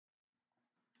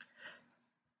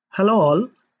Hello all,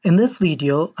 in this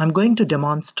video I'm going to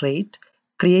demonstrate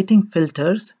creating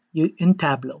filters in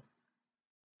Tableau.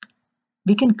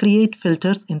 We can create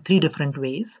filters in three different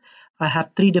ways. I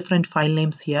have three different file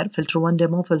names here, filter1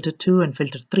 demo, filter2 and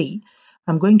filter3.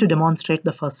 I'm going to demonstrate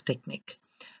the first technique.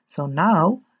 So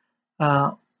now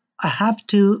I have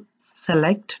to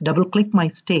double click my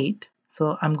state.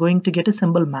 So I'm going to get a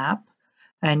symbol map,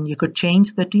 and you could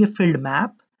change that to a filled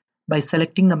map by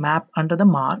selecting the map under the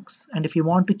marks. And if you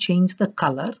want to change the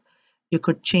color, you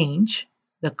could change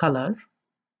the color.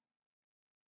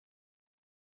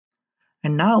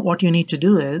 And now what you need to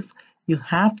do is you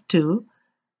have to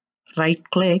right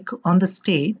click on the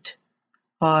state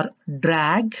or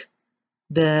drag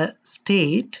the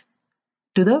state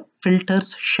to the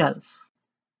filters shelf.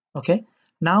 Okay,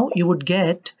 now you would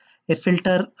get a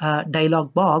filter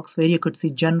dialog box where you could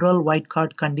see general,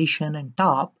 wildcard, condition and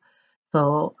top.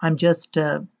 So I'm just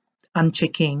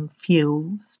unchecking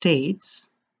few states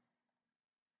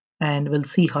and we'll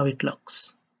see how it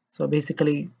looks. So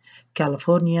basically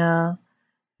California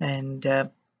and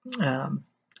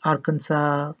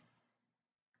Arkansas,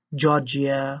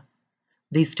 Georgia,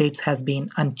 these states has been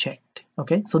unchecked.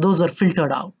 Okay, so those are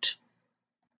filtered out.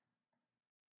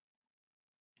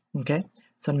 Okay,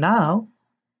 so now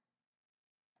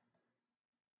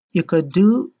you could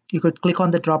click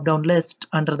on the drop down list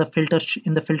under the filter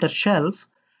in the filter shelf,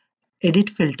 edit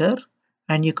filter,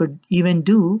 and you could even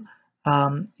do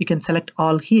you can select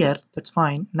all here. That's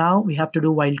fine. Now we have to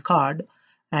do wildcard,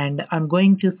 and I'm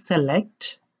going to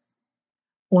select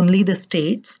only the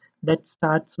states that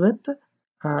starts with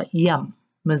M,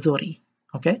 Missouri.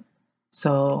 Okay,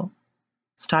 so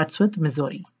starts with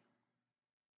Missouri.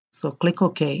 So click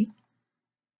OK,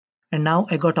 and now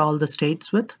I got all the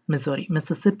states with Missouri: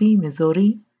 Mississippi,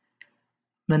 Missouri,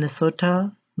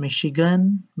 Minnesota,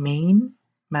 Michigan, Maine,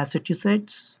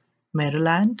 Massachusetts,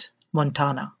 Maryland,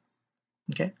 Montana.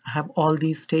 Okay, I have all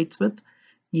these states with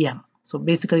EM. So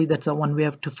basically that's a one way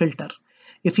to filter.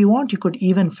 If you want, you could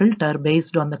even filter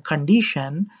based on the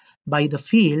condition by the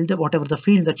field, whatever the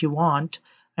field that you want,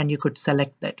 and you could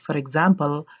select that. For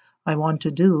example, I want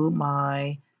to do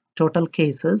my total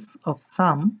cases of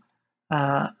sum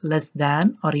less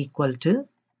than or equal to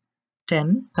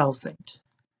 10,000.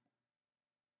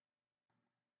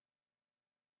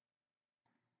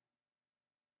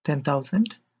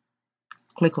 10,000.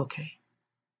 Click OK.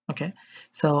 Okay,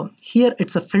 so here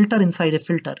it's a filter inside a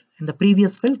filter. In the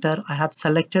previous filter, I have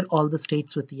selected all the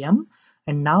states with M,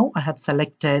 and now I have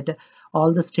selected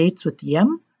all the states with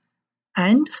M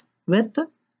and with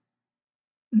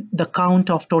the count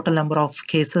of total number of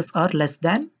cases are less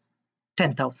than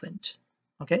 10,000.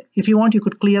 Okay, if you want, you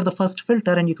could clear the first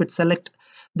filter and you could select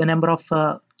the number of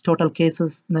total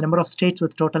cases, the number of states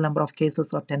with total number of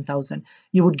cases or 10,000.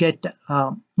 You would get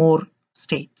more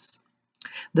states.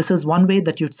 This is one way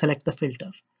that you'd select the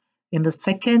filter. In the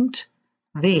second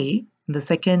way, in the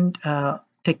second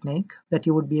technique that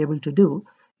you would be able to do,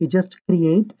 you just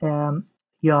create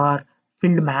your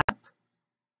filled map,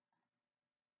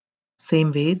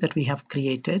 same way that we have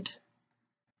created.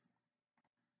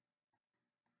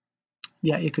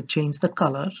 Yeah, you could change the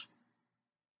color.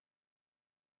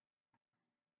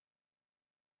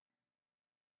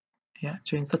 Yeah,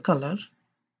 change the color.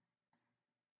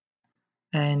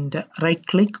 And right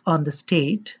click on the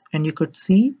state, and you could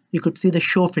see the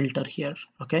show filter here.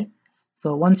 Okay,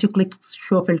 so once you click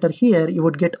show filter here, you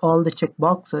would get all the check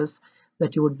boxes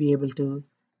that you would be able to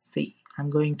see. I'm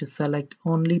going to select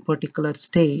only particular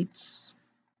states: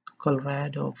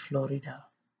 Colorado, Florida,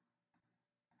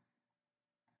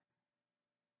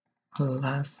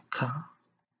 Alaska,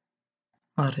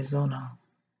 Arizona,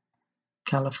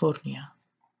 California.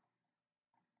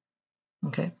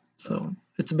 Okay, so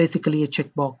it's basically a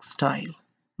checkbox style.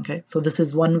 Okay, so this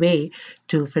is one way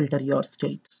to filter your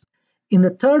states. In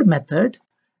the third method,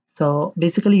 so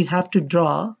basically you have to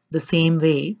draw the same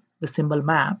way the symbol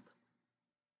map,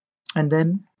 and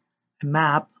then a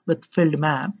map with filled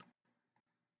map.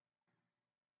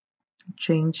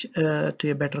 Change to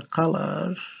a better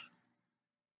color.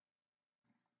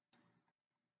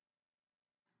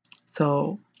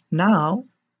 So now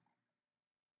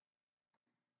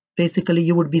basically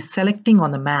you would be selecting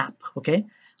on the map. Okay,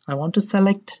 I want to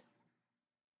select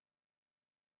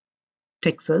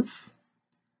Texas,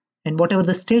 and whatever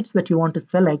the states that you want to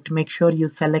select, make sure you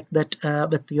select that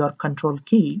with your control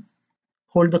key.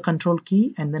 Hold the control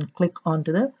key and then click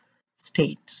onto the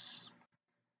states.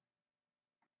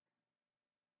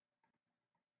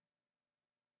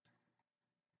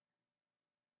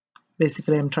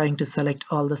 Basically I'm trying to select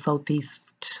all the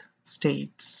southeast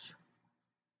states,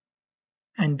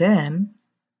 and then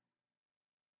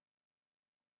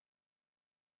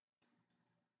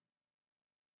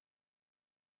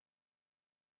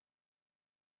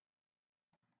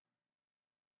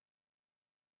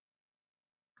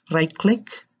right click,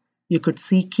 you could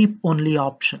see keep only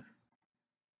option.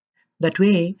 That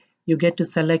way you get to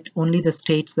select only the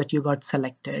states that you got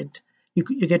selected. You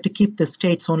get to keep the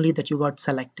states only that you got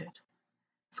selected.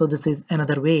 So this is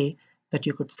another way that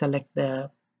you could select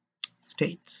the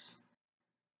states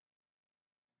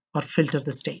or filter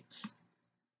the states.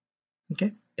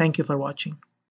 Okay, thank you for watching.